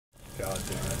God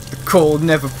damn it. The cold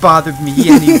never bothered me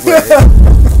anyway.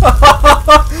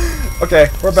 Okay,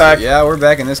 we're back. So, yeah, we're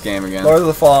back in this game again. Lord of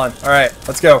the Fallen. Alright,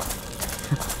 let's go.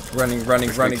 running.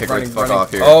 Off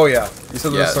here. Oh, yeah. You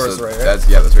said Yeah, the source so right? that's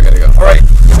where we gotta go. Alright.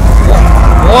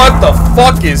 What the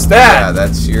fuck is that? Yeah,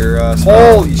 that's your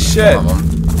holy shit. One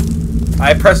of them.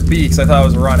 I pressed B because I thought I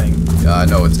was running.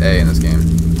 No, it's A in this game.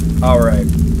 Alright.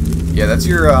 Yeah, that's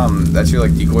your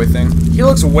like decoy thing. He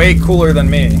looks way cooler than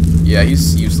me. Yeah,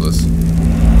 he's useless.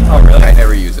 Oh, really? I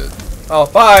never use it. Oh,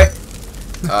 bye.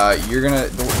 You're gonna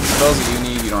the spells that you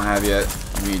need, you don't have yet.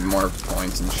 You need more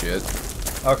points and shit.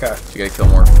 Okay. So you gotta kill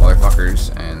more motherfuckers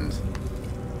and.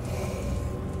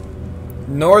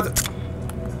 Remember,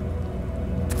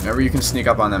 you can sneak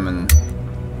up on them and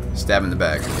stab in the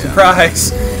back. Yeah.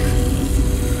 Surprise.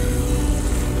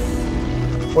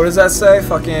 What does that say?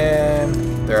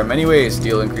 Fucking. There are many ways to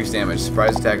deal increased damage.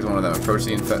 Surprise attack is one of them. Approach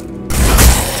the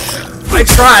I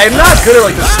try. I'm not good at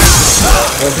like this. Well,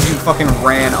 because you fucking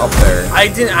ran up there. I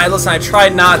didn't. Listen. I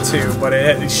tried not to, but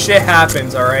shit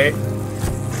happens. All right. All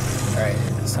right.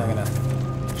 So I'm gonna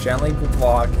gently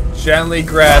walk, gently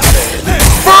grasp it.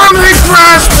 Firmly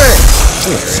grasp it.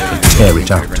 Tear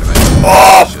it out.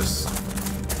 Oh!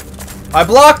 I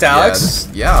blocked, Alex.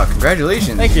 Yeah.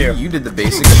 Congratulations. Thank you. You did the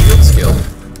basic shield skill.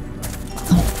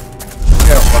 You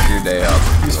gotta fuck your day up.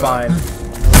 He's fine.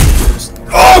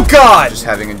 Oh God! Just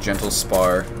having a gentle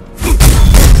spar.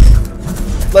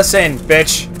 Listen,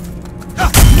 bitch.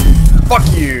 Fuck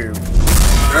you.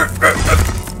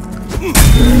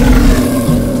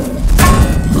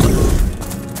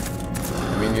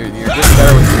 I mean, you're just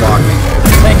better with blocking.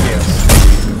 Thank you.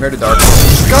 Compared to Dark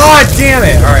Souls. God damn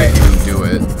it! All right. You can do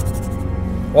it.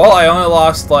 Well, I only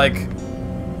lost like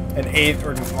an 8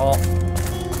 or well.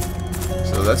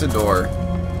 So that's a door.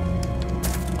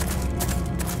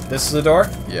 This is a door?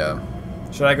 Yeah.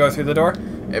 Should I go through the door?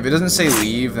 If it doesn't say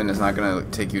leave, then it's not gonna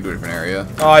take you to a different area.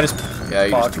 Oh, I just. Yeah,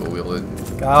 you fuck. just dual wield it.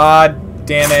 God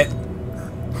damn it!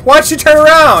 Why'd you turn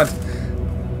around?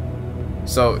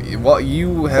 So, well,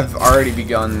 you have already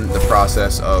begun the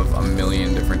process of a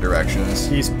million different directions.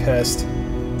 He's pissed.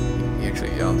 He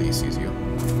actually, I don't think he sees you.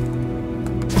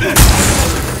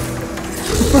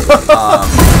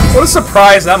 What a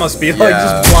surprise that must be! Like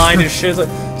Yeah. just blind as shit, like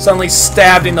suddenly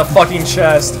stabbed in the fucking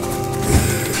chest.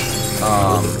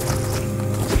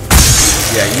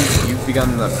 Yeah, you've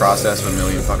begun the process of a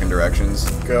million fucking directions.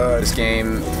 Good. This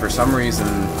game, for some reason,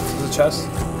 Is it chest?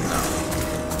 no.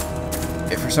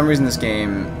 If for some reason this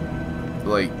game,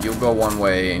 like, you'll go one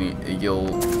way and you'll.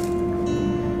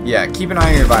 Yeah, keep an eye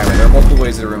on your environment. There are multiple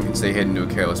ways that a room can stay hidden to a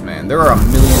careless man. There are a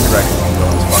million directions you can go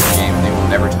in this fucking game, and they will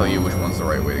never tell you which one's the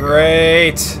right way to go.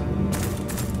 Great.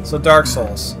 So Dark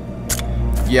Souls.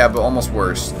 Yeah, but almost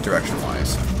worse,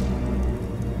 direction-wise.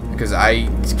 Because I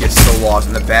get so lost,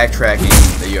 and the backtracking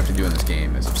that you have to do in this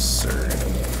game is absurd.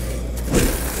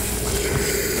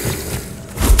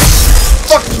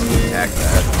 Fuck! Attack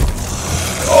that.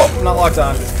 Oh, I'm not locked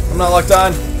on. I'm not locked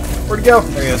on. Where'd he go?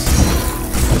 There he is.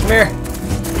 Come here.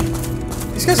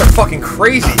 These guys are fucking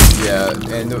crazy. Yeah,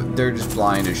 and they're just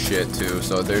blind as shit, too,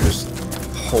 so they're just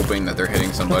hoping that they're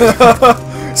hitting somebody.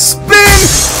 Spin!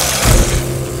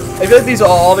 I feel like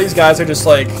all these guys are just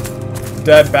like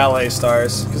dead ballet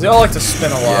stars because they all like to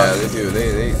spin a lot. Yeah, they do.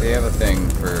 They have a thing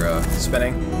for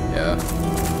Spinning. yeah.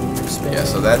 Spinning. Yeah,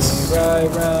 so that's Right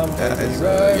round, that baby, is,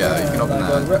 right yeah, you round, can open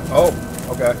like that. a oh,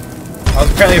 okay. I was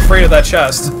apparently afraid of that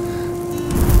chest.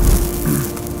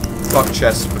 Fuck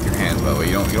chests with your hands, by the way.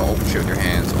 You don't open shit with your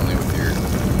hands, only with your. You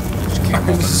just can't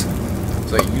open.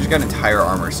 So you just got entire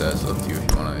armor sets. Up to you if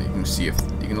you wanna. You can see if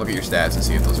you can look at your stats and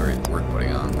see if those are worth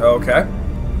putting on. Okay.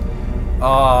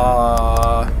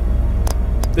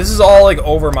 This is all like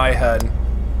over my head.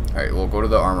 All right, we'll go to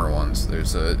the armor ones.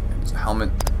 There's a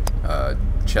helmet,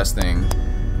 chest thing,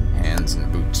 hands,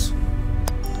 and boots,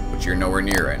 which you're nowhere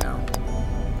near right now.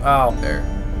 Oh. There.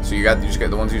 So you just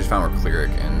got the ones you just found were cleric,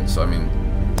 and so I mean,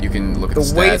 you can look at the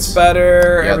stats. The weight's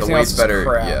better. Yeah, everything the weight's else is better.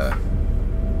 crap. Yeah.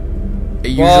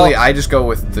 Usually, I just go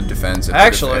with the defense. If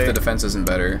the defense isn't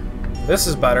better. This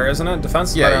is better, isn't it?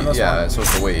 Defense is better on this one. So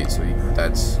it's the weight. So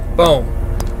that's. Boom.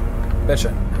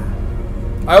 Bitchin'.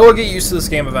 I will get used to this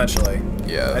game eventually.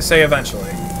 Yeah. I say eventually.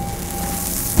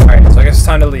 Alright, so I guess it's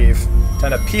time to leave.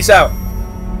 Time to peace out.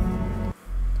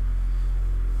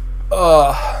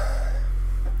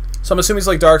 So I'm assuming it's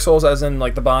like Dark Souls, as in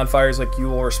like the bonfires, like you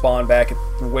will respawn back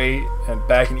at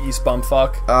back in East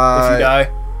Bumfuck if you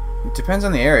die. It depends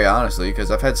on the area, honestly,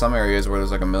 because I've had some areas where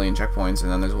there's like a million checkpoints,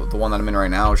 and then there's the one that I'm in right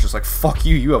now. It's just like, fuck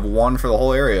you, you have one for the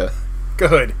whole area.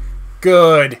 Good.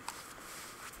 Good.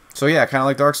 So yeah, kind of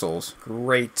like Dark Souls.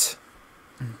 Great.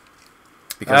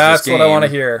 Because That's what I want to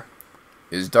hear.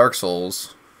 is Dark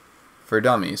Souls for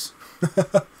dummies.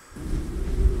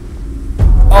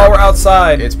 Oh, we're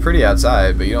outside. It's pretty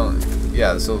outside, but you don't.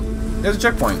 Yeah, so there's a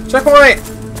checkpoint. Checkpoint.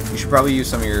 You should probably use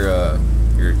some of your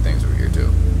things over here too.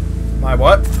 My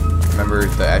what? Remember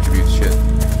the attributes shit.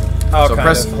 Oh, so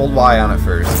press hold Y on it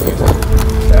first. And use it.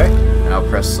 Okay. And now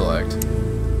press select.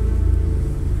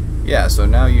 Yeah. So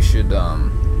now you should. Okay.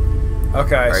 All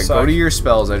right. So go to your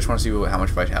spells. I just want to see how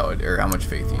much vitality or how much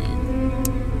faith you need.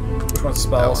 Which one's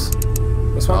spells?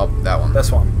 This one. Oh, that one.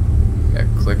 This one. Yeah.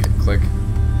 Click it. Click.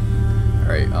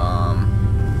 Alright,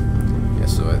 yeah,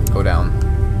 so go down.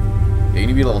 Yeah, you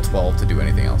need to be level 12 to do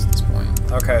anything else at this point.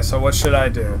 Okay, so what should I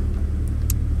do?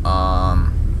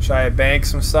 Should I bank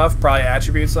some stuff? Probably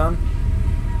attributes on?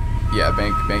 Yeah,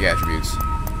 bank attributes.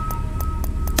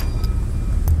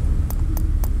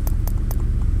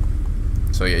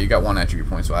 So yeah, you got 1 attribute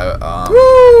point, so I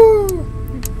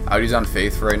would use on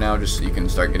faith for right now, just so you can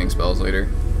start getting spells later.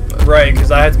 But, right,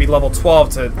 because I had to be level 12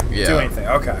 to do anything.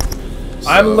 Okay. So,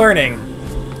 I'm learning.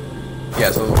 Yeah,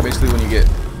 so basically when you get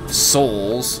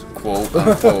souls, quote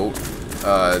unquote,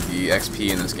 the XP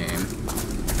in this game,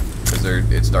 because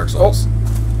it's Dark Souls.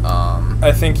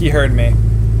 I think he heard me.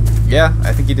 Yeah,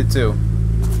 I think he did too.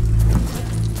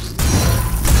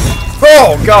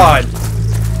 Oh God!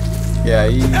 Yeah,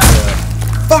 he.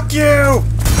 Fuck you!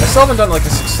 I still haven't done like a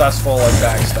successful like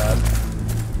backstab.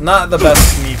 Not the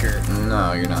best sneaker.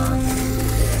 No, you're not.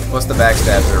 Plus the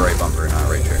backstabs are right bumper, not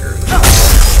right trigger.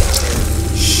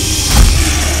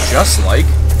 Just like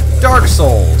Dark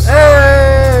Souls.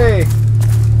 Hey!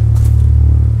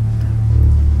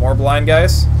 More blind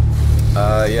guys?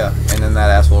 Yeah. And then that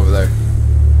asshole over there.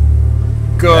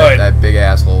 Good. That big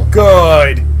asshole.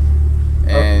 Good.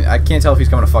 And I can't tell if he's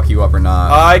coming to fuck you up or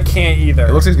not. I can't either.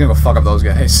 It looks like he's gonna go fuck up those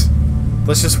guys.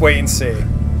 Let's just wait and see.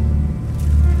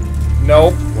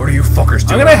 Nope. What are you fuckers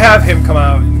doing? I'm gonna have him come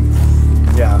out and...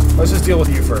 Yeah, let's just deal with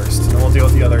you first, and then we'll deal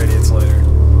with the other idiots later.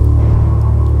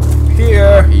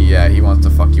 Here. Yeah, he wants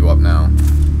to fuck you up now.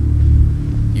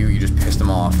 You just pissed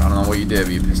him off. I don't know what you did,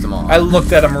 but you pissed him off. I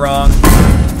looked at him wrong.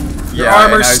 Your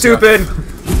armor's stupid.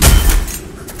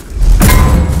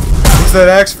 What's that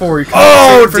axe for? You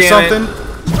oh, for something?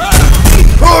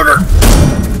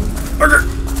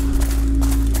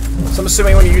 So I'm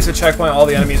assuming when you use a checkpoint, all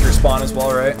the enemies respawn as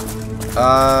well, right?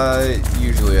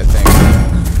 Usually I think.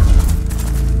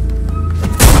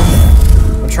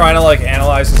 I'm trying to like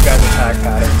analyze this guy's attack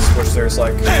patterns, which there's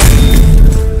like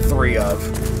 3 of.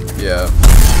 Yeah.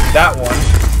 That one.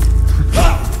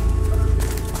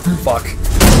 Fuck.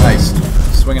 Nice.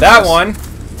 Swinging that one.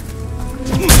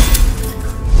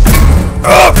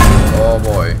 Oh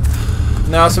boy.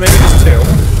 No, so maybe just 2.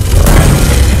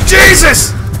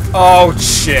 Jesus! Oh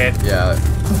shit. Yeah.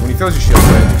 When he throws your shield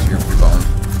away, you're boned.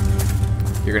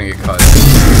 You're gonna get cut.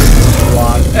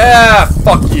 Ah,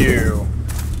 fuck you.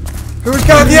 Who's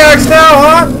got the axe now,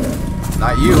 huh?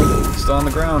 Not you. Still on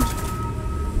the ground.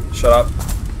 Shut up.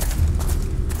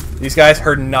 These guys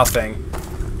heard nothing.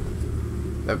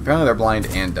 Apparently they're blind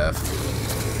and deaf.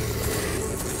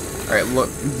 Alright, look,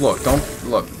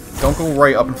 don't go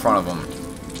right up in front of them.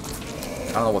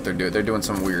 I don't know what they're doing. They're doing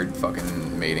some weird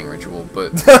fucking mating ritual,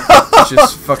 but it's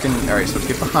just fucking... Alright, so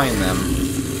get behind them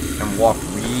and walk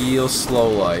real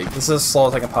slow-like. This is as slow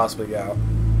as I can possibly go.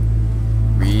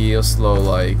 Real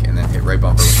slow-like, and then hit right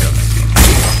bumper with the other.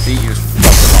 See, you just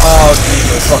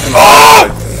fucked them off. Oh,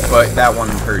 Jesus. Fucking but that one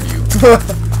hurt you.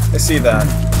 I see that.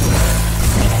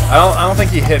 I don't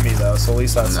think he hit me, though, so at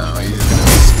least that's... No, he's just gonna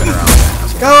spin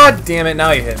around. God damn it,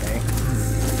 now you hit me.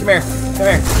 Come here. Come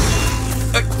here.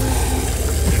 Fuck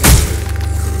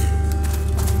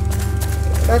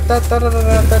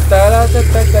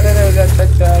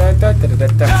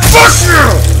you!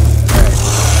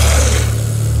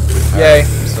 Yay.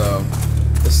 So,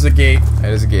 this is a gate. It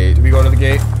is a gate. Do we go to the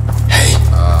gate? Hey.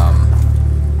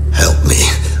 Help me.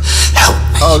 Help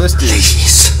me. Oh, this dude.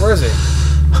 Please. Where is he?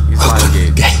 He's behind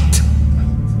the gate.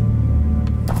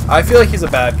 I feel like he's a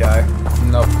bad guy.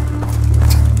 Nope.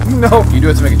 Nope. You do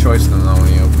have to make a choice then, though,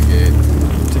 when you open the gate.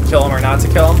 To kill him or not to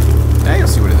kill him? Now you'll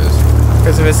see what it is.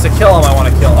 Because if it's to kill him, I want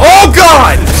to kill him. Oh,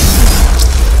 God!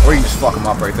 Or you can just fuck him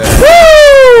up right there.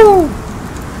 Woo!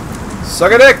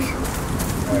 Suck a dick!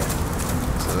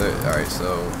 Alright,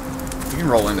 so you can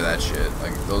roll into that shit.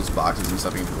 Like, those boxes and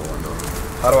stuff, you can roll into them.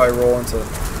 How do I roll into...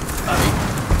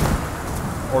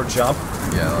 Or jump?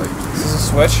 Yeah, like... Is this a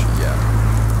switch? Yeah.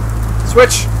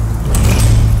 Switch!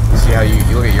 See how you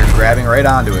look at, you're grabbing right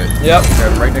onto it. Yep.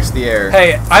 Grabbing right next to the air.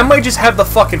 Hey, I might just have the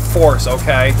fucking force,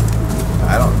 okay?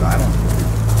 I don't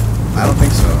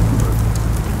think so.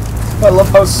 I love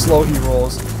how slow he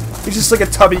rolls. He's just like a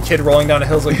tubby kid rolling down a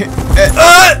hill. Like,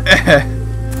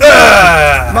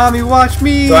 Mommy, watch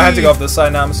me! Do I have to go up this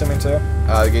side now, I'm assuming, too?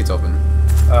 The gate's open.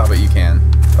 Oh. But you can.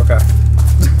 Okay.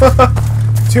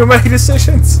 Too many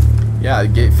decisions. Yeah,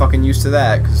 get fucking used to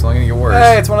that, because it's only gonna get worse.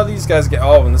 Hey, it's one of these guys.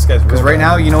 Oh, and this guy's. Because right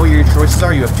now, you know what your choices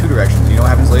are? You have 2 directions. You know what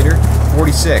happens later?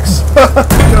 46.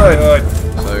 Good.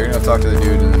 So you're gonna talk to the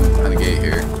dude on the gate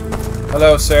here.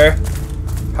 Hello, sir.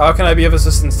 How can I be of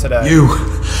assistance today? You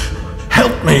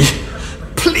help me,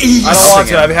 please. I don't want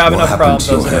to. I have What enough happened problems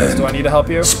to as your it is. hand? Do I need to help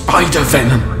you? Spider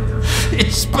venom.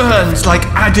 It burns like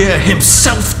Adir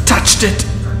himself touched it.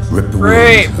 Rip the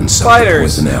Great. wound and suck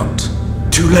Spiders. the poison out.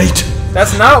 Too late.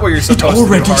 That's not what you're It supposed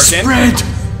already to do, Harkin. spread.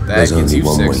 That There's gets only you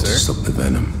one way sick, to sir. stop the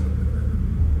venom.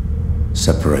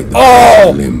 Separate the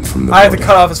Oh! limb from the I have to body.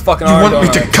 cut off his fucking You arm. want me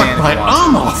don't to I? cut my if you want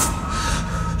arm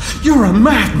off? You're a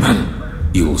madman.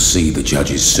 You'll see the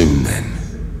judges soon then.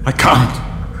 I can't.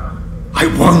 I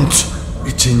won't.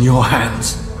 It's in your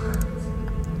hands.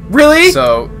 Really?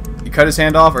 So, you cut his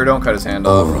hand off or don't cut his hand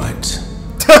All off? right.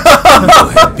 Go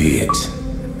ahead, be it.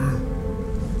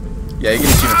 Yeah, you get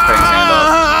achievement for cutting his hand off.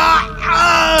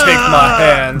 Take my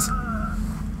hand.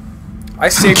 I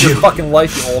saved your you. fucking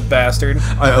life, you old bastard.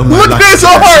 I owe my Look life at his to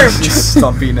you. arm! He's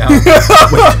stumpy now.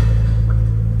 Wait.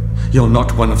 You're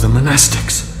not one of the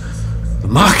monastics. The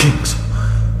markings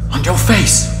on your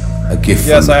face. A gift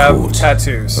Yes, from I the have court.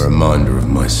 tattoos. A reminder of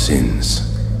my sins.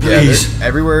 Yeah, Please.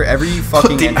 everywhere, every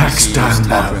fucking the axe NPC you down talk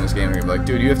now. to in this game, you're gonna be like,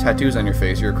 dude, you have tattoos on your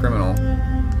face, you're a criminal.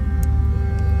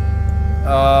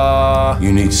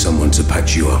 You need someone to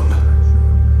patch you up.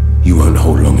 You won't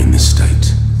hold long in this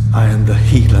state. I am the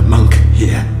healer monk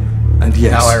here. And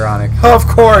yes, How ironic. Of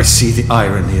course. see the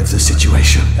irony of the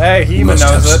situation. Hey, he You even must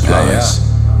have knows it. supplies.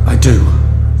 I do.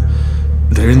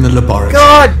 They're in the laboratory.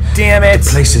 God damn it. The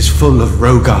place is full of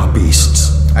Rogar beasts.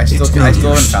 I still It's no haven't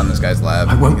use. found this guy's lab.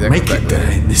 I won't That make goes it back there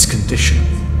later. in this condition.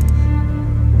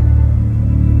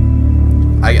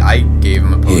 I gave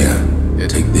him a potion. Here,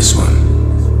 take this one.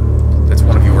 That's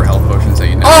one of your health potions that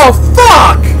you know. Oh,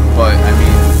 fuck! But, I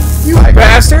mean... You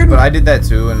bastard! But I did that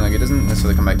too, and like it doesn't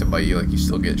necessarily come back to bite you, like you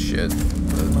still get shit.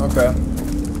 Okay.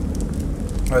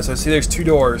 Alright, so I see there's 2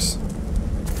 doors.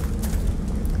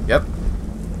 Yep.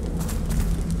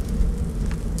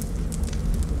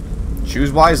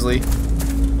 Choose wisely.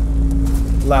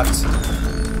 Left.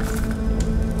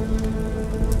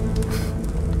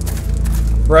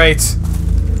 Right.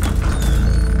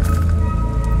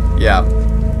 Yeah.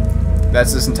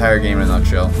 That's this entire game in a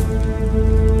nutshell.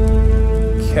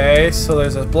 Okay, so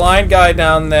there's a blind guy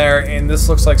down there, and this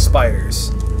looks like spiders.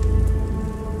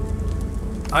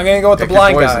 I'm gonna go with Pick the your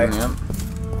blind guy. poison,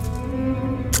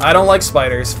 yep. I don't like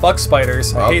spiders. Fuck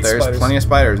spiders. I Well, hate there's spiders. plenty of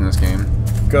spiders in this game.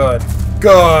 Good.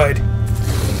 Good.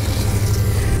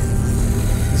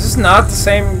 Is this not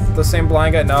the same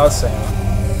blind guy? No, it's the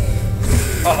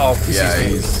same. Uh-oh. He Yeah, sees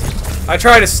me. he's... I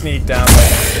try to sneak down,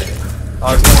 but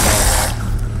I'll just let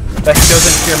him that he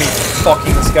doesn't hear me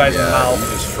fucking this guy's Yeah, mouth. you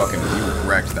just fucking... You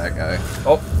wrecked that guy.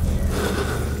 Oh.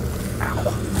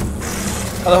 Ow.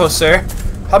 Hello, sir.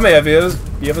 How may I be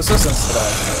of assistance today?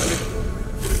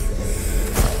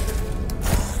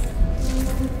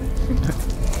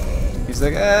 He's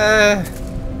like,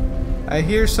 I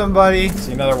hear somebody.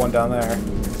 See another one down there.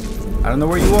 I don't know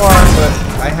where you are, but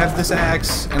I have this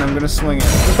axe, and I'm gonna swing it.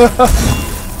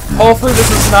 Hopefully this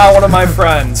is not one of my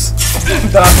friends.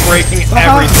 That I'm breaking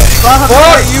everything.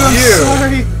 Fuck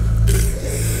you!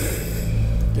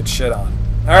 Get shit on.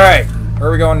 Alright, where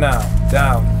are we going now?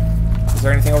 Down. Is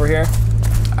there anything over here?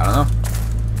 I don't know.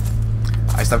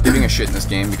 I stopped giving a shit in this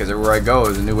game because everywhere I go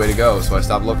is a new way to go, so I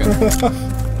stopped looking.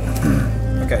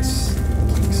 Okay.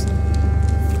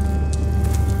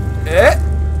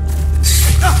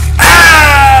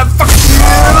 Ah! Fuck you!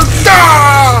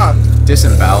 Ah!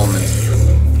 Disembowelment.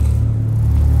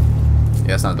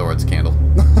 Yeah, it's not a door, it's a candle.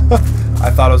 I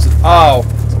thought it was. Oh.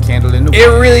 It's a candle in the It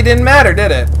wind. really didn't matter,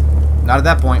 did it? Not at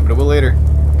that point, but it will later.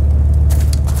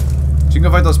 So you can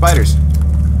go fight those spiders.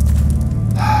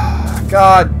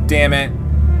 God damn it.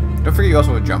 Don't forget you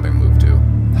also have a jumping move too.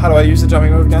 How do I use the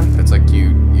jumping move again? It's like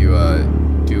you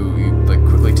like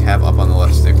quickly tap up on the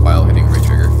left stick while hitting right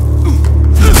trigger.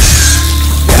 Yeah,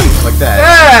 like that.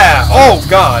 Yeah! Oh,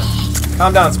 God.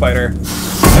 Calm down, spider.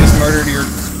 I just murdered your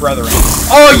brethren.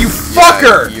 Oh, you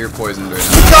fucker! Yeah, you're poisoned right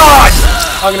now. God!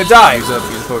 I'm gonna die. Use a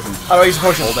potion. How do I use a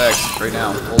potion? Hold X right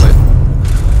now. Hold it.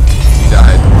 You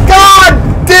died. God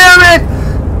damn it!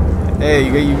 Hey,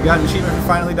 you got an achievement for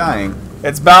finally dying.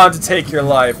 It's bound to take your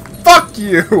life. Fuck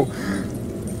you!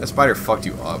 That spider fucked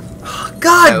you up.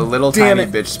 God That little damn tiny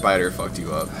it. bitch spider fucked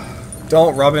you up.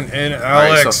 Don't rub it in, Alright,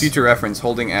 Alex. so future reference,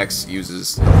 holding X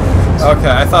uses... Okay,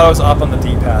 I thought I was up on the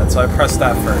D-pad, so I pressed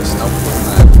that first. Nope,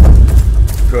 wasn't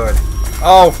that. Good.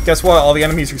 Oh, guess what? All the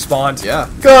enemies respawned. Yeah.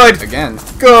 Good. Again.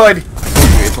 Good.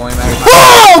 It's only a matter of time.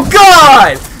 Oh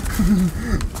God!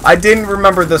 I didn't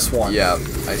remember this one. Yeah,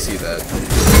 I see that.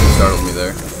 Startled me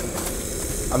there.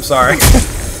 I'm sorry.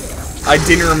 I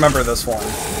didn't remember this one.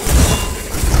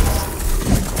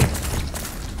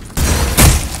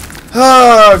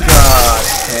 Oh God!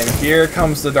 And here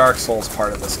comes the Dark Souls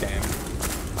part of this game.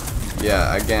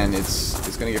 Yeah, again, it's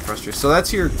gonna get frustrating. So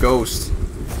that's your ghost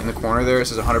in the corner there. It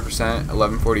says 100%,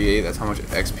 1148. That's how much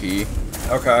XP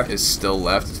Okay. is still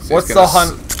left. What's the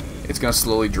hunt? It's gonna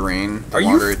slowly drain the Are you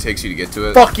longer it takes you to get to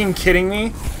it. Fucking kidding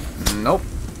me? Nope.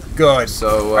 Good.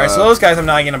 So Alright, so those guys I'm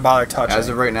not gonna bother touching. as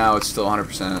of right now, it's still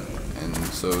 100%, and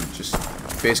so just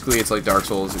basically it's like Dark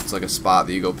Souls. It's like a spot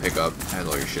that you go pick up, has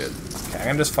all your shit. Okay, I'm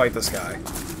gonna just fight this guy.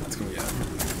 That's gonna be it.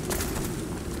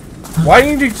 Why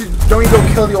don't you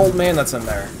go kill the old man that's in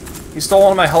there? He stole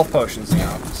one of my health potions.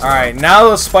 Yeah. So Alright, now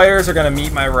those spiders are gonna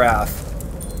meet my wrath.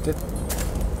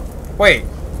 Wait.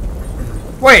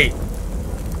 Wait.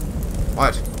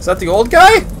 what? Is that the old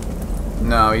guy?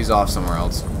 No, he's off somewhere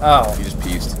else. Oh. He just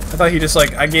pieced. I thought he just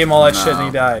like, I gave him all that shit and he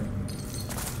No. died.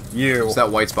 You. It's that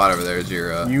white spot over there. Is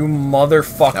your You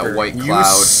motherfucker. that white You cloud.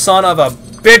 son of a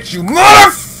bitch, you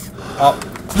motherfucker!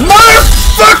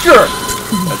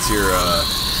 That's your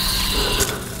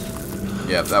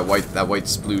yeah, that white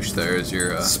sploosh there is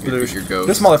your Sploosh. your ghost.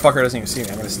 This motherfucker doesn't even see me.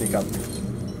 I'm gonna sneak up.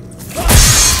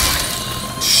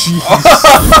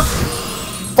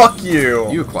 Fuck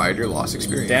you. You acquired your lost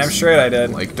experience. Damn straight I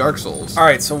did. Like Dark Souls.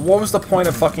 Alright, so what was the point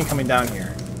of fucking coming down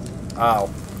here? Oh.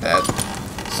 That.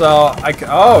 So,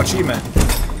 oh, achievement.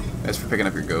 That's for picking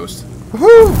up your ghost.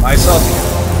 Woohoo! Myself.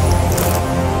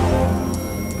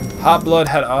 Hot blood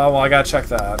head. Oh, well, I gotta check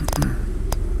that.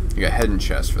 You got head and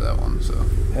chest for that one, so.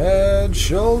 Head,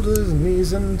 shoulders,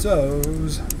 knees, and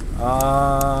toes.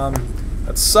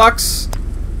 That sucks.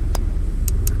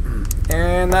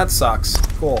 And that sucks.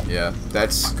 Cool. Yeah,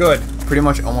 that's Good. pretty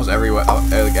much almost like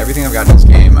everything I've got in this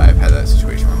game. I've had that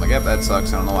situation where I'm like, yep, that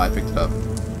sucks. I don't know why I picked it up.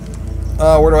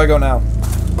 Where do I go now?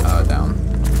 Down.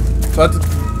 So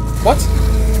what?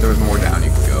 There was more down you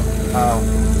could go.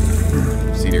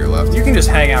 Oh. See to your left. You can just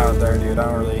hang out there, dude. I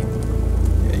don't really...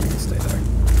 Yeah, you can stay there.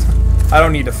 I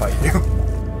don't need to fight you.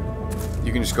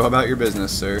 You can just go about your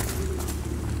business, sir.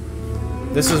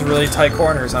 This is really tight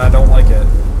corners, and I don't like it.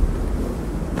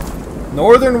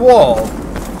 Northern Wall.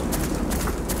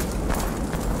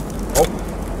 Oh.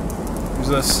 Who's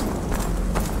this?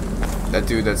 That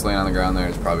dude that's laying on the ground there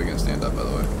is probably gonna stand up, by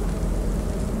the way.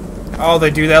 Oh,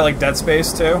 they do that like Dead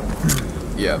Space, too?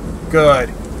 Yeah. Good.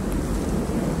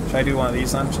 Should I do one of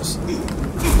these then? Just...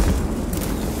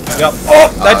 Yep.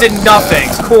 Oh! That did nothing!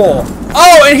 Cool.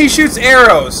 Oh, and he shoots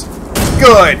arrows!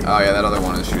 Good! Oh yeah, that other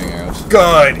one is shooting arrows.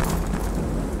 Good!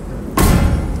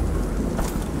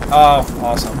 Oh,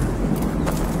 awesome.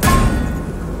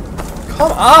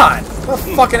 Come on! What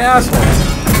a fucking asshole.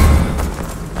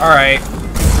 Alright.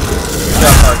 Good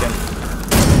job, Parkin.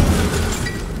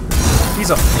 He's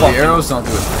a The fucking... arrows don't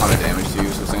do a ton of damage to you,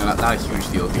 so it's not a huge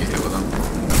deal if you get hit with them.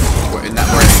 In that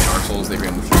way, in Dark Souls, they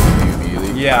pretty much kill you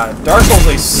immediately. Yeah, Dark Souls,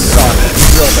 they suck.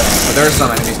 Real bad. But there are some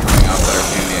enemies coming out that are a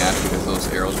pain in the ass because those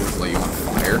arrows will light you on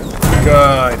fire.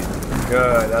 Good.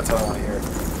 Good. That's what I want to hear.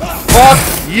 Fuck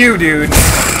you, dude.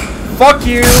 Fuck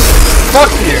you.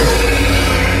 Fuck you.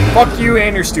 Fuck you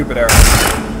and your stupid arrows.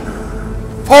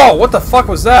 Oh, what the fuck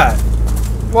was that?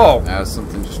 Whoa.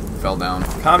 Something just fell down.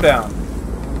 Calm down.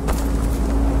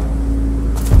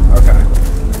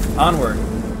 Okay. Onward.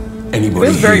 It Anybody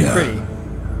is very here? pretty.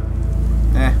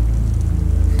 Eh.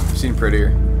 I've seen prettier.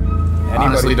 Anybody?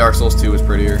 Honestly, Dark Souls 2 was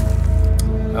prettier.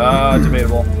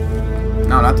 Debatable.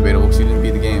 No, not debatable, because you didn't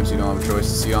beat the game, so you don't have a choice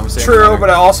to see what I'm saying. True, but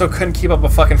I also couldn't keep up a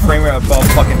fucking frame rate above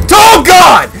fucking... Oh,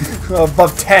 God!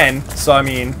 Above 10, so I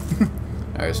mean...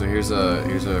 Alright, so here's a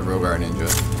Rogar Ninja.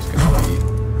 It's gonna be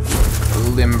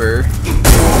limber.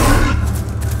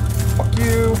 Fuck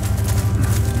you.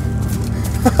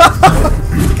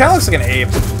 He kinda looks like an ape.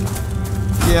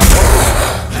 Yeah.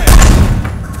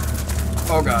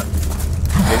 Oh, God.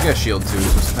 Yeah, he's got a shield too,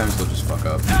 so sometimes they'll just fuck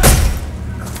up.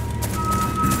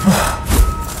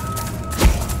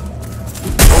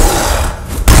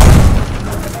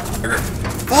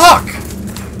 Fuck!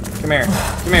 Come here.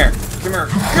 Come here. Come here.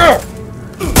 Go!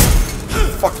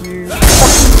 Fuck you.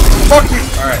 Fuck you.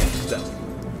 Alright, he's dead.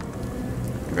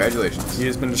 Congratulations. He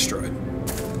has been destroyed.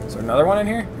 Is there another one in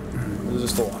here? Or is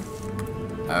this the one?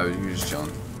 You're just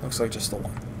chilling. Looks like just the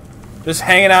one. Just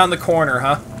hanging out in the corner,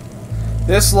 huh?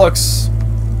 This looks...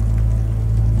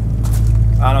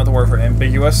 I don't know what the word for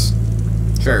ambiguous.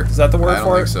 Sure. Is that the word I don't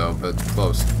for think it? so, but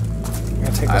close.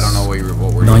 I don't know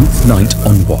what we're Ninth night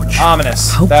on watch.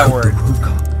 Ominous. How That could word. the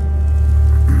Ruka?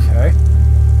 Okay.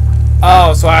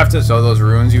 Oh, so I have to. So those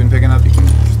runes you've been picking up, you can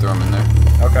just throw them in there.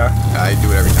 Okay. I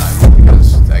do it every time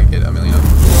because I get a million of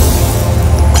them.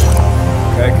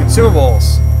 Okay.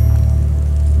 Consumables.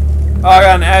 Oh, I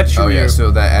got an attribute. Oh yeah, so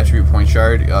that attribute point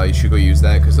shard, you should go use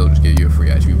that because they'll just give you a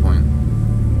free attribute point.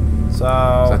 So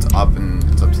that's up and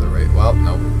it's up to the right. Well,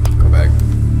 no, go back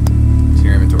to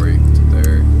your inventory. It's up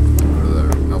there. Go to the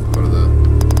go to the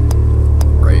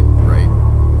right.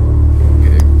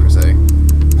 Okay, press A.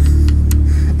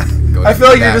 Go I feel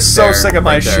like you're that just so there, sick of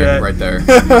my right there, shit. Right there.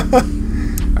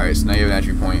 All right, so now you have an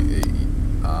attribute point.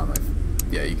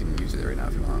 Yeah, you can use it right now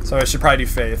if you want. So I should probably do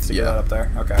faith to get that up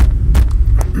there. Okay.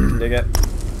 Dig it.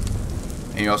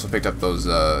 And you also picked up those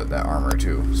that armor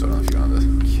too. So I don't know if you wanted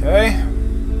to. Okay.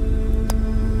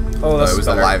 Oh, this it was is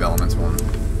the better. live elements one.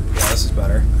 Yeah, this is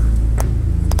better.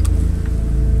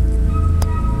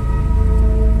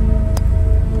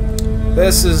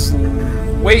 This is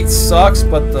weight sucks,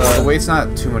 but the weight's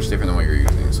not too much different than what you're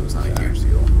using, so it's not a huge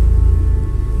deal.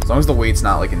 As long as the weight's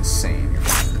not like insane. You're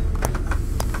fine.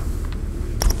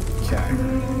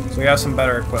 Okay. So we have some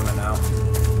better equipment now.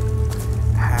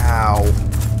 Ow.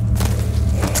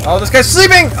 Oh, this guy's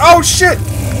sleeping! Oh shit!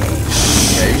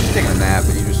 Yeah, you should take a nap,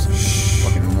 and you just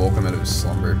fucking woke him out of his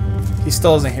slumber. He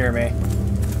still doesn't hear me.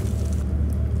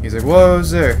 He's like, "What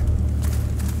was there?"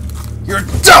 You're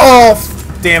oh!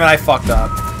 Damn it! I fucked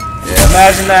up. Yeah.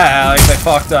 Imagine that, Alex. I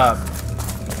fucked up.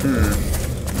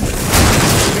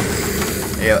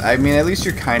 Yeah, I mean, at least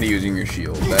you're kind of using your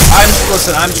shield.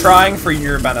 Listen. I'm trying for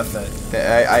your benefit.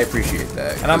 I appreciate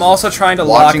that. And I'm also trying to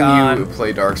lock on. Watching you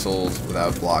play Dark Souls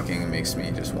without blocking makes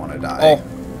me just want to die.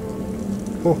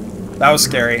 Oh, that was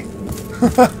scary.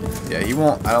 Yeah, he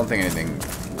won't. I don't think anything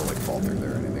will like fall through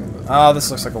there or anything. But. Oh,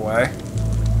 this looks like a way.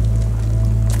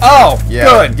 Oh, yeah,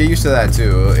 good. Get used to that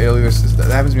too. That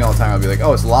happens to me all the time. I'll be like,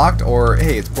 oh, it's locked, or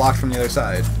hey, it's blocked from the other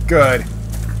side. Good.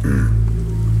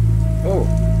 Oh.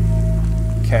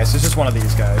 Okay, so it's just one of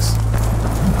these guys.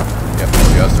 Yep,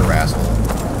 just a rascal.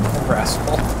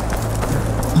 Rascal.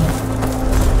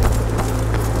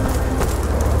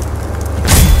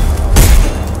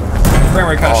 Frame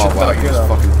rate kind of shit wow, up you here just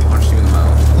though. fucking punched you in the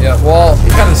mouth. Yeah, well, he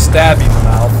kind of stabbed me in the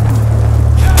mouth.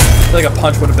 I feel like a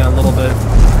punch would have been a little bit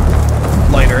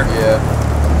lighter. Yeah.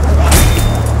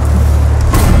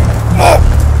 Oh!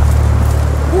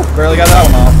 Ooh, barely got that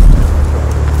one off.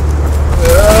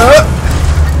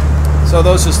 So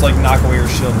those just like knock away your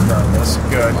shield regardless.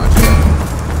 Good.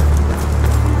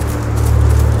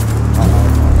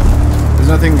 There's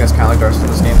nothing that's kind of like Dark Souls in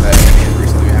this game that has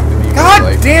recently happened to me. God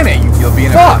like, damn it! You'll be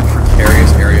in a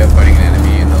precarious area fighting an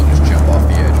enemy and they'll just jump off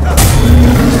the edge.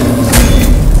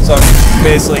 So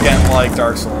basically getting like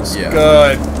Dark Souls. Yeah.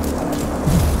 Good.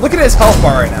 Look at his health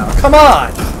bar right now. Come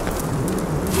on!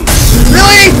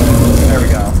 Really? There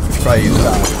we go. You should probably use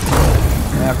that.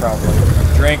 Yeah, probably.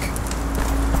 Drink.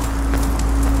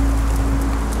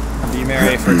 Be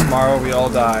merry, for tomorrow we all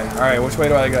die. Alright, which way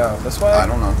do I go? This way? I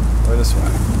don't know. Or this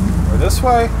way? Or this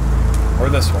way? Or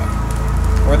this way?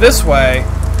 Or this way?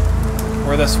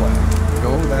 Or this way?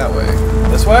 Go that way.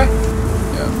 This way?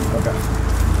 Yeah. Okay.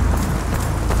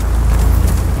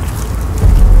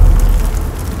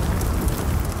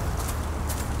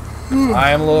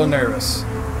 I am a little nervous.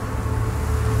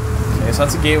 Okay, so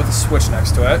that's a gate with a switch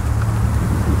next to it.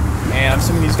 And I'm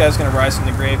assuming these guys are going to rise from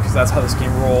the grave because that's how this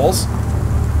game rolls.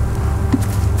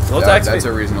 So let's activate. That's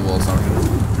a reasonable assumption.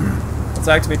 Let's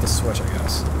activate the switch, I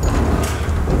guess.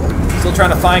 Still trying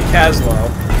to find Kazlo.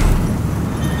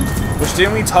 Which,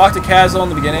 didn't we talk to Kazlo in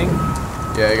the beginning?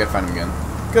 Yeah, you gotta find him again.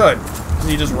 Good. Because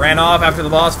he just ran off after the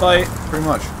boss fight? Pretty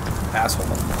much. Asshole.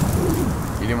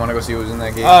 You didn't want to go see what was in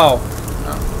that gate? Oh.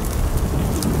 No.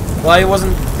 Well, I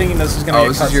wasn't thinking this was going to be a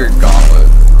this is cutscene. your gauntlet.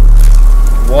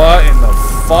 What in the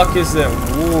fuck is this?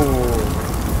 Ooh.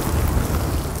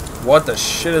 What the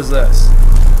shit is this?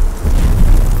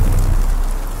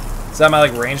 Is that my,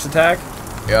 like, ranged attack?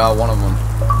 Yeah, one of them.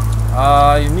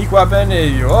 Unique weapon.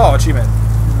 Oh, achievement.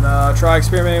 Try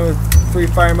experimenting with 3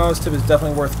 fire modes. Tip is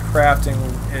definitely worth crafting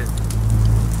it.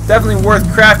 Definitely worth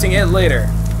crafting it later.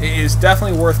 It is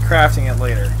definitely worth crafting it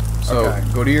later. So, okay.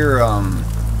 go to your,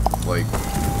 like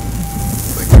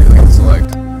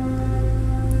select.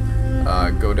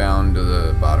 Go down to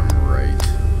the bottom right.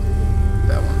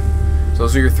 That one. So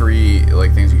those are your 3,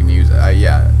 like, things you can use.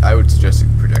 Yeah, I would suggest a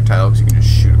projectile because you can just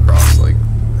shoot across, like...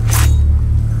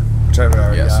 Which I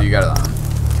already got. So you got it on.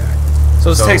 Okay. So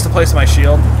this takes the place of my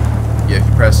shield? Yeah, if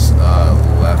you press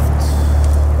left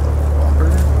bumper,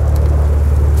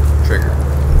 trigger.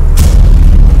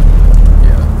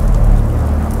 Yeah.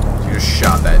 So you just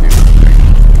shot that dude.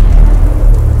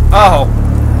 Oh!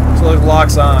 So it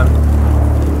locks on.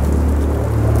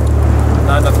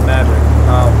 Not enough magic.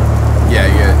 Oh. Yeah,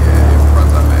 it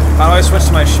runs on magic. How do I switch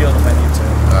to my shield if I need to?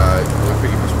 Look what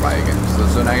you push Y again.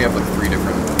 So now you have like 3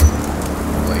 different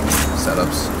like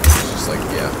setups. It's just like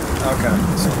Okay.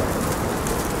 So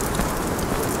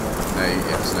now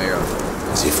you're up.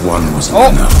 As if one wasn't Oh!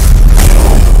 enough.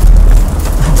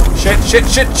 Shit!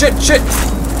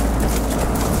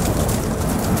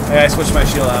 Hey, I switched my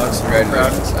shield out.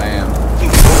 Congratulations, I am.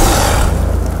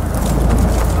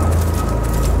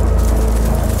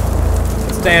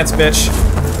 Let's dance, bitch.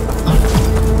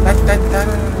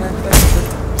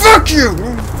 Fuck you!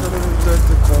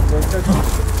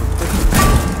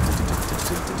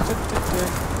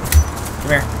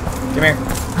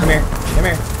 Come here.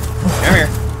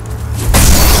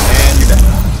 And you're dead.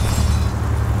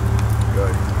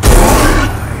 Good.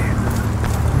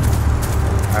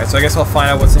 Alright, so I guess I'll find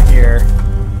out what's in here.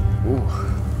 Ooh.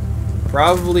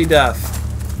 Probably death.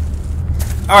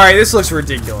 Alright, this looks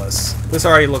ridiculous. This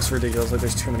already looks ridiculous, like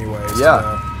there's too many ways.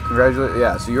 Yeah. Congratulations.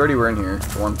 Yeah, so you already were in here,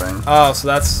 for one thing. Oh, so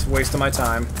that's wasting my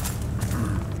time.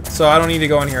 So I don't need to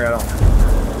go in here at all.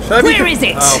 Should I be Where is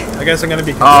it? Oh, I guess I'm gonna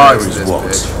be Oh, confused. it's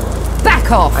this bitch.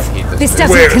 Back off! I hate this This bitch.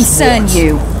 doesn't Where's concern what?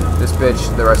 you. This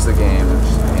bitch, the rest of the game, is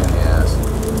just a pain in the ass.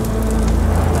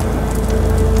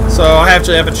 So I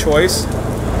actually have a choice.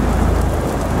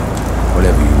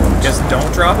 Whatever you want. Just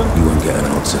don't drop him? You won't get an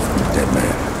answer from a dead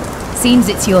man. Seems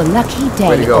it's your lucky Way to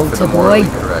day, go for the altar morally boy.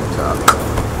 correct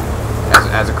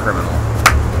as a criminal.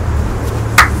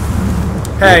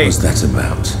 Hey, What was that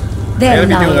about? They're gotta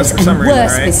be doing this liars for and some reason,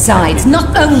 worse right? besides.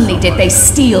 Not only did they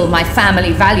steal my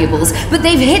family valuables, but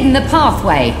they've hidden the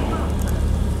pathway.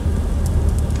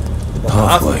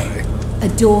 Pathway. A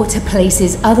door to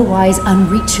places otherwise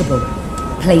unreachable.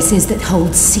 Places that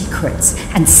hold secrets,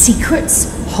 and secrets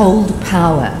hold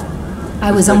power.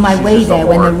 I was on my she's way just a there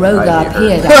when the whore. I Rogar hate her.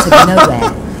 appeared out of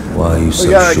nowhere. Why are you so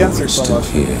got sure against her it so stood much.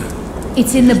 here?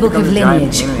 It's in the book of Becomes a giant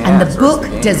lineage, pain in the and ass the the rest of book the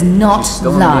game. does not She's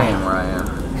still in the game lie. where I am.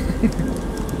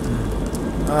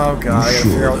 oh god, I gotta You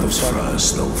figure sure out what the those fuck. friars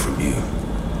stole from you?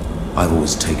 I've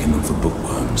always taken them for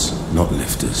bookworms, not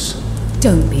lifters.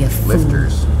 Don't be a fool.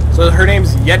 Lifters. So her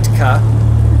name's Yetka.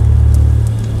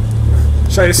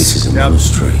 Should I just... This is a Yep.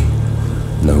 monastery.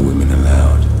 No women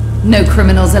allowed. No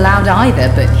criminals allowed either,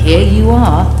 but here you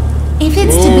are. If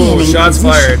it's to be an Ooh, shots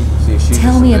fired. inquisition, See, she's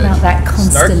tell just me a bitch. about that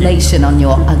constellation on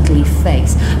your ugly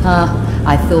face.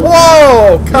 I thought...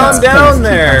 Whoa! Calm Yeah. down Please keep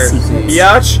there, our secrets.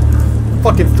 biatch.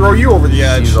 Fucking throw you over the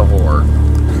edge. She's a whore. I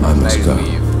Now must you go.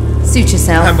 leave. Suit I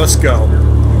yourself. must go.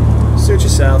 Suit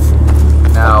yourself.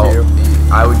 Now, Fuck you.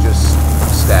 I would just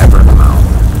stab her in the mouth.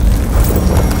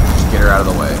 Just get her out of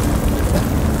the way.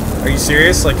 Are you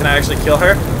serious? Like, can I actually kill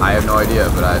her? I have no idea,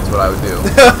 but that's what I would do.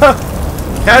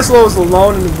 Caslow is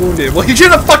alone and wounded. Well, you should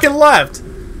have fucking left!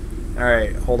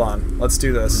 Alright, hold on. Let's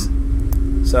do this.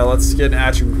 So, let's get an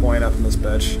attribute point up in this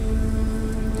bitch.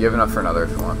 You have enough for another if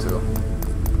you want to.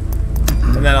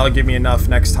 And then it'll give me enough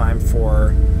next time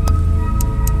for...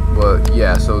 But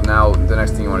yeah, so now the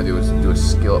next thing you want to do is do a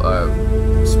spell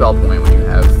point when you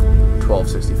have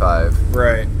 1265,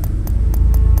 Right.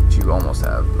 which you almost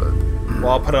have, but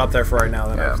Well, I'll put it up there for right now,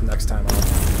 then Yeah. next time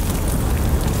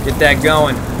I'll get that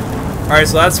going. Alright,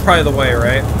 so that's probably the way,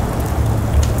 right?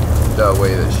 the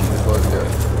way that she was supposed to do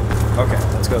it. Okay,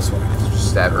 let's go this way. Just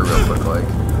stab her real quick, like.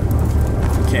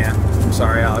 Can't. I'm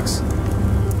sorry, Alex.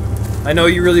 I know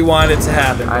you really wanted it to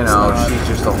happen. But I it's know, not. she's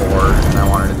just a whore, and I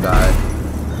want her to die.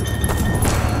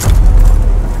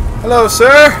 Hello,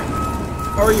 sir!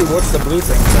 How are you? What's the blue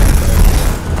thing?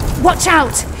 Watch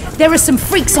out! There are some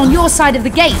freaks on your side of the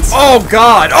gate. Oh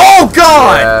god! Oh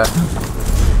god! Yeah.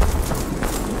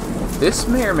 This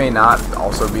may or may not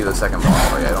also be the second boss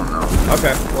fight, I don't know.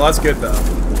 Okay, well that's good though.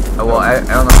 Well, I don't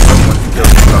know if he kills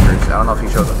the fuckers. I don't know if he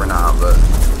shows up or not, but...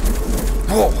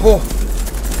 Oh.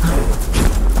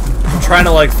 I'm trying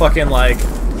to like fucking like...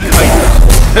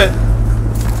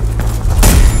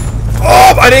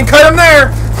 Oh! I didn't cut him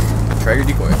there! Try your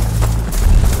decoy.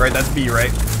 Right, that's B,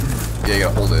 right? Yeah, you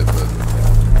gotta hold it, but...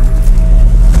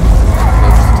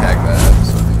 They'll just attack that,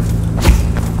 so...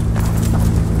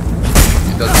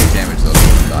 It does take damage, though, so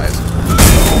it dies.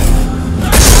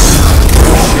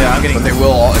 Yeah, I'm getting... But they will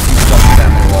all, if you fuck with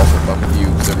them, they will also fuck with you,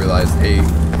 because they realize, hey,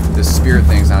 this spirit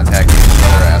thing's not attacking me, these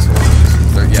other assholes.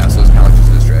 Yeah, so it's kind of like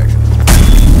just a distraction.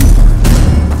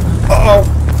 Uh-oh!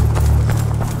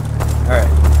 Alright.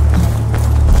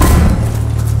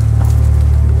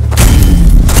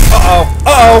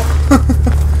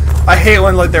 Uh-oh! I hate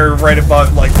when like they're right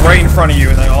above, like right in front of you,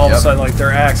 and then all of a sudden like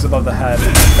their axe above the head.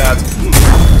 That's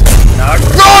not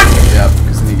good. Yep,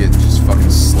 because then you get just fucking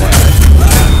slashed.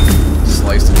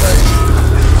 sliced and diced.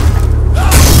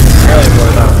 Barely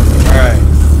avoided that one. Alright.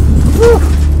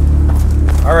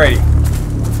 Alrighty.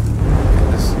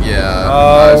 Yeah,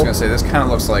 I was gonna say, this kind of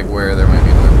looks like where there might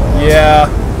be another boss. Yeah,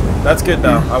 that's good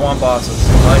though. I want bosses.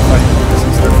 I like fighting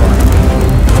bosses, they're fun.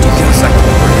 Easy the second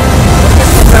floor.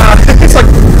 Nah, it's like,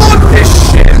 fuck this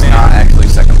shit, It's man. not actually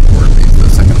second floor, it's the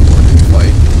second floor that you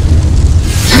fight.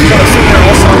 I'm gonna sit there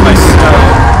also on my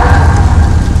stone.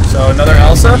 So, another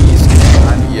Elsa?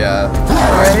 Yeah.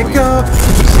 Wake up!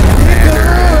 Commander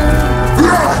and...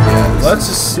 Yeah, Let's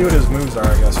just see what his moves are,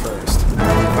 I guess, first. If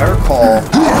I recall...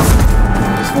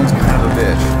 this one's kind of a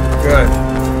bitch. Good.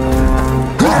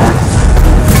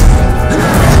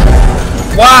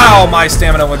 Wow, my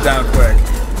stamina went down quick.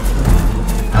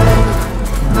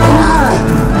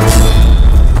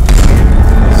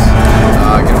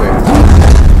 Get away from me.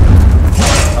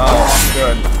 Oh,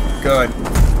 good. Good.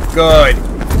 Good.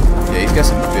 Yeah, he's got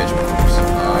some bitch moves.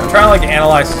 I'm trying to, like,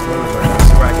 analyze his moves right now,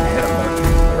 see where I can hit him, like,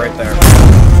 right there.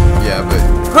 Yeah, but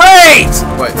Great!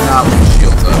 not with the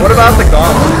shields up. What about the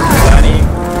gauntlet? Is that any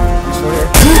useful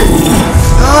here?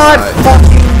 God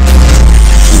fucking...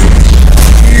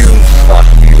 You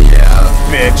fucking... Yeah.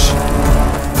 Bitch.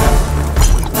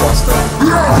 Buster.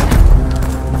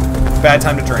 Bad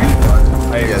time to drain, but...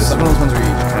 Yeah, some of those ones where you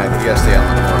just kind of, you gotta stay on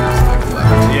the corners, like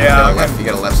left. Yeah. You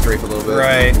gotta left strafe a little bit.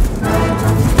 Right.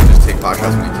 Just take pot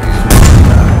shots when you can.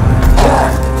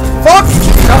 Fuck!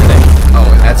 Nothing. Oh,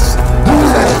 and that's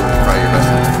probably your best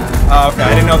move. Oh, okay.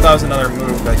 I didn't know if that was another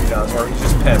move that he does, or he's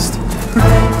just pissed.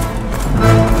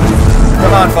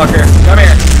 Come on, fucker. Come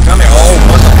here. Come here. Oh,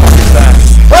 what the fuck is that?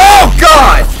 Oh,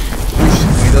 God! When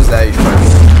he does that, you should probably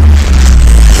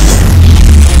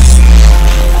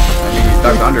I mean, he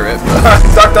ducked under it, but...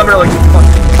 Ducked under like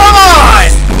fucking... Come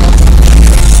on!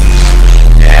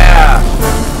 Yeah!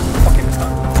 Fucking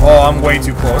time. Oh, I'm way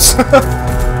too close.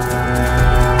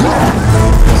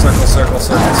 Circle, circle,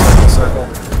 circle, circle, circle.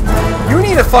 You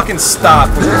need to fucking stop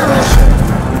with your bullshit.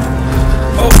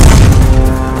 Oh.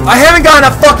 I haven't gotten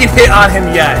a fucking hit on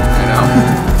him yet. I know.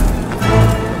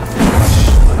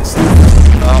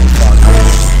 Oh, fuck.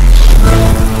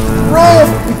 Roll!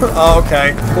 Oh,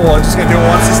 okay. Cool. I'm just gonna do it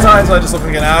once this time, so I just look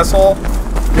like an asshole.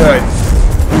 Good.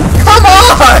 Come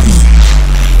on!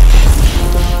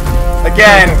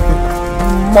 Again.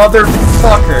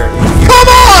 Motherfucker. Come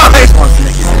on! He wants to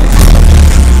make you think.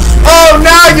 Oh,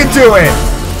 now you do it!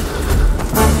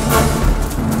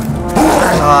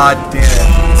 God damn it.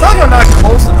 It's not like I'm not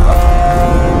close enough.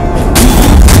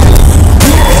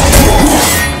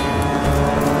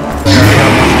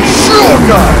 Oh,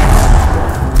 God.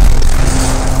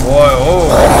 Boy,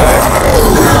 oh, okay.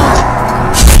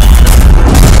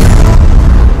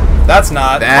 That's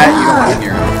not. That, you don't want to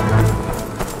hear him.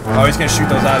 Oh, he's gonna shoot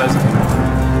those at us.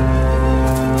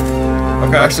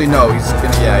 Okay. Actually, no, he's gonna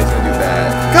do that.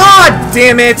 God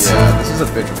damn it! Yeah, this is a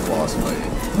bitch of a boss fight.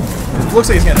 It looks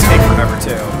like he's gonna take forever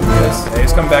too. Yes. Hey,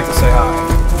 he's coming back to say hi.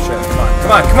 Shit, come on,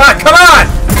 come on, come on, come on!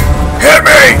 Hit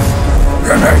me!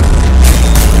 Hit me!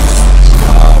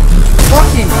 Oh,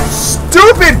 fucking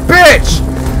stupid bitch!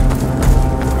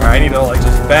 Alright, I need to like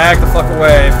just back the fuck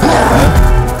away from that.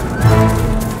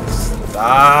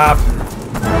 Stop.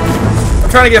 I'm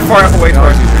trying to get far enough away to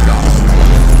where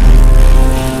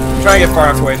I'm trying to get far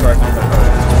enough away to where I can get that.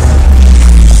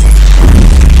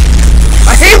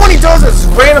 I hate when he does this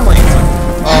randomly.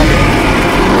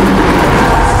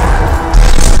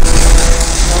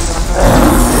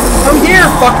 Come here,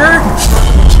 fucker!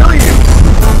 I'll kill you.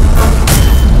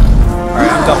 Alright,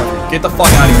 I'm done with you. Get the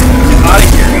fuck out of here. Get out of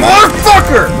here.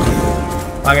 Motherfucker!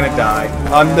 I'm gonna die.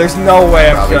 There's no way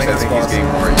I'm killing this boss.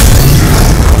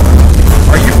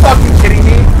 Are you fucking kidding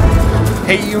me?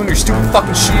 Hate you and your stupid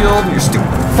fucking shield and your stupid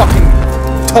fucking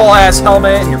tall ass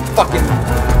helmet and your fucking...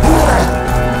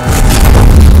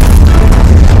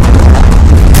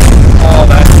 Oh,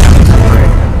 that's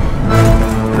great.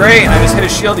 Great, and I just hit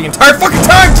his shield the entire fucking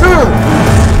time, too!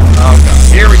 Oh,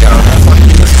 God. Here we go.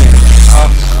 Oh,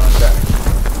 okay.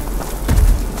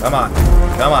 Come on.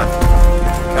 Come on.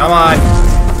 Come on.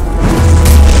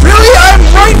 Really? I'm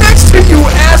right next to you,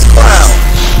 ass clown!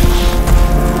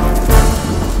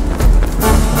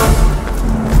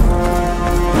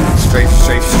 Straight.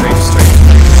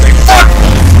 Fuck!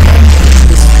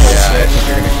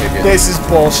 This is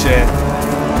bullshit.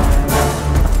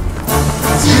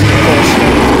 This is bullshit.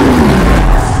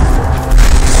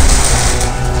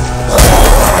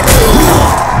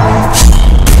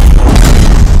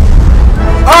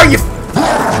 Oh, you...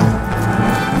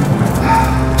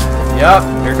 Yep,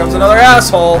 here comes another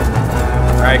asshole.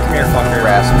 Alright, come here, fucker.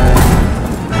 Asshole.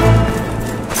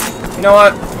 You know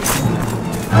what?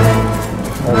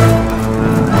 Hold on.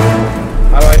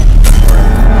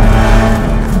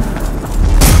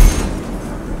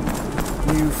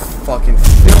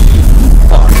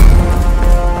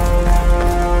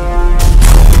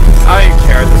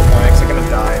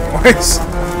 boys.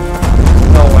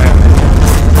 No way.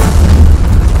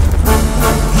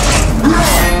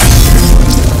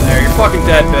 There, you're fucking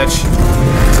dead, bitch.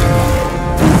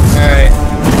 Alright.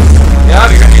 Yeah,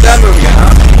 you're gonna need that move again,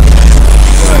 huh?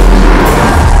 Good.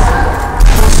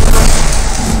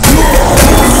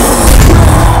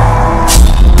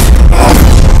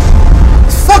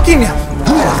 Fucking...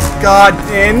 God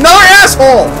damn. Another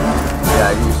asshole! Yeah,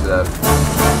 I get used to that.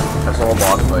 That's the whole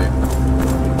boss fight.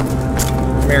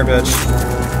 Come here, bitch.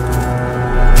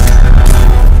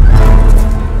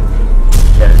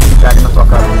 Yeah, just keep backing the fuck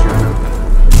up and shoot him.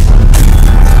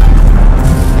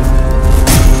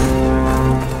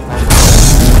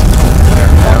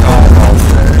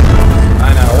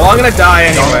 I know. Well, I'm gonna die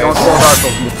anyway. Don't hold out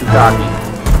till you get too cocky.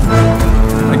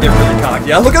 I get really cocky.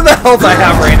 Yeah, look at the health I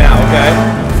have right now, okay?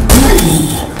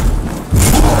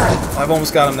 I've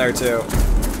almost got him there, too.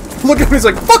 Look at him, he's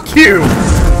like, fuck you!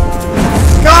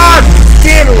 God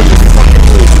damn it with this fucking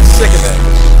move. I'm sick of it.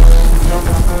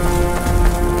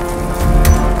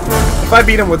 If I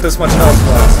beat him with this much health,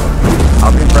 plus, I'll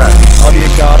be impressed. I'll be a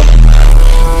god of him.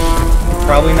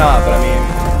 Probably not, but I mean,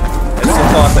 it's the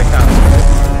thought that counts, right?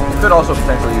 You could also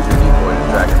potentially use your decoy to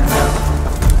drag him down.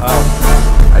 Oh.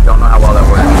 I don't know how well that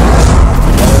works.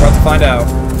 Well, we're about to find out.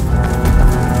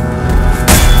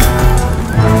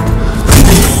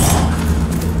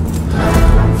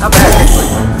 Not bad, actually.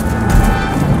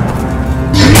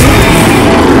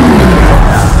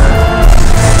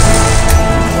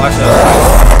 Watch out.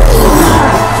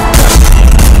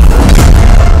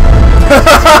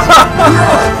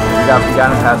 You got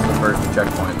him past the first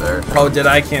checkpoint there. Oh, did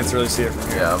I? Can't really see it from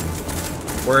here. Yeah.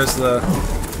 Where's the...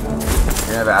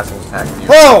 You're gonna have assholes attacking you.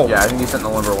 Whoa! Yeah, I think you sent the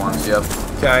limber ones, yep.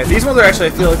 Okay, these ones are actually, I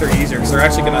feel like they're easier, because they're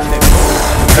actually gonna hit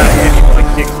you, but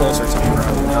like, get closer to me, bro.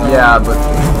 Yeah, but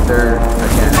they're,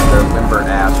 again, they're limber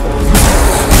assholes.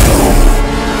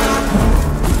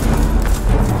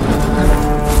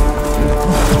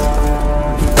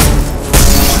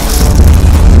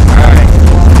 Alright.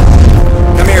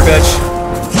 Come here, bitch.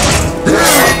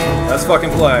 Let's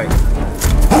fucking play.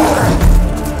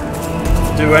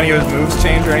 Do any of his moves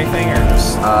change or anything, or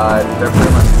just... They're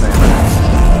pretty much the same.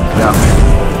 Yeah.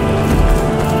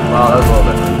 Well, that was a little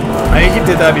different. I think he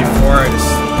did that before, I just...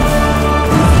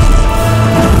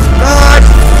 God!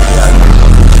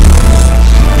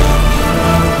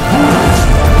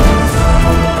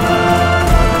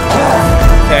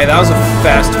 Okay, that was a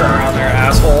fast turnaround there,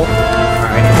 asshole.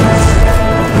 Alright.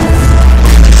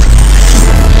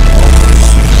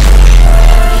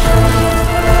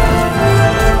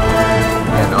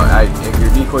 Your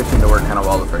decoy seemed to work kind of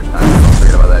well the first time. Don't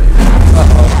forget about that either.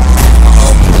 Uh-oh.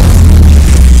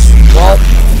 Well,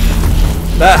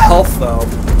 that health, though.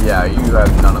 Yeah, you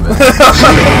have none of it. If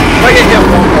I can get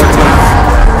one more time.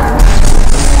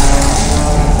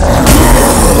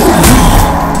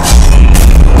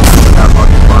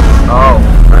 Oh,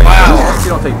 right. Wow. If you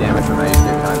don't take damage from that, you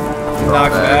get kind of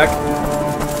Knock back.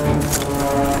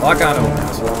 Lock on him,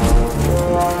 asshole.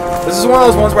 This is one of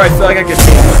those ones where I feel like I could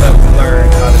deal with it, learn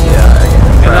how to do it.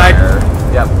 Yeah, And I...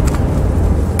 Yep.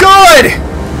 Good!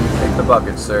 Take the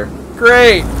bucket, sir.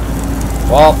 Great!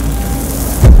 Well,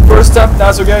 first time,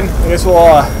 not so good. I guess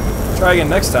we'll try again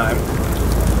next time.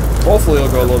 Hopefully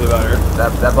it'll go a little bit better.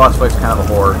 That boss fight's kind of a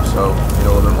horror, so you need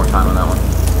a little bit more time on that one.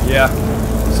 Yeah.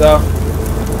 So,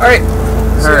 alright.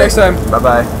 See you next time.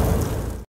 Bye-bye.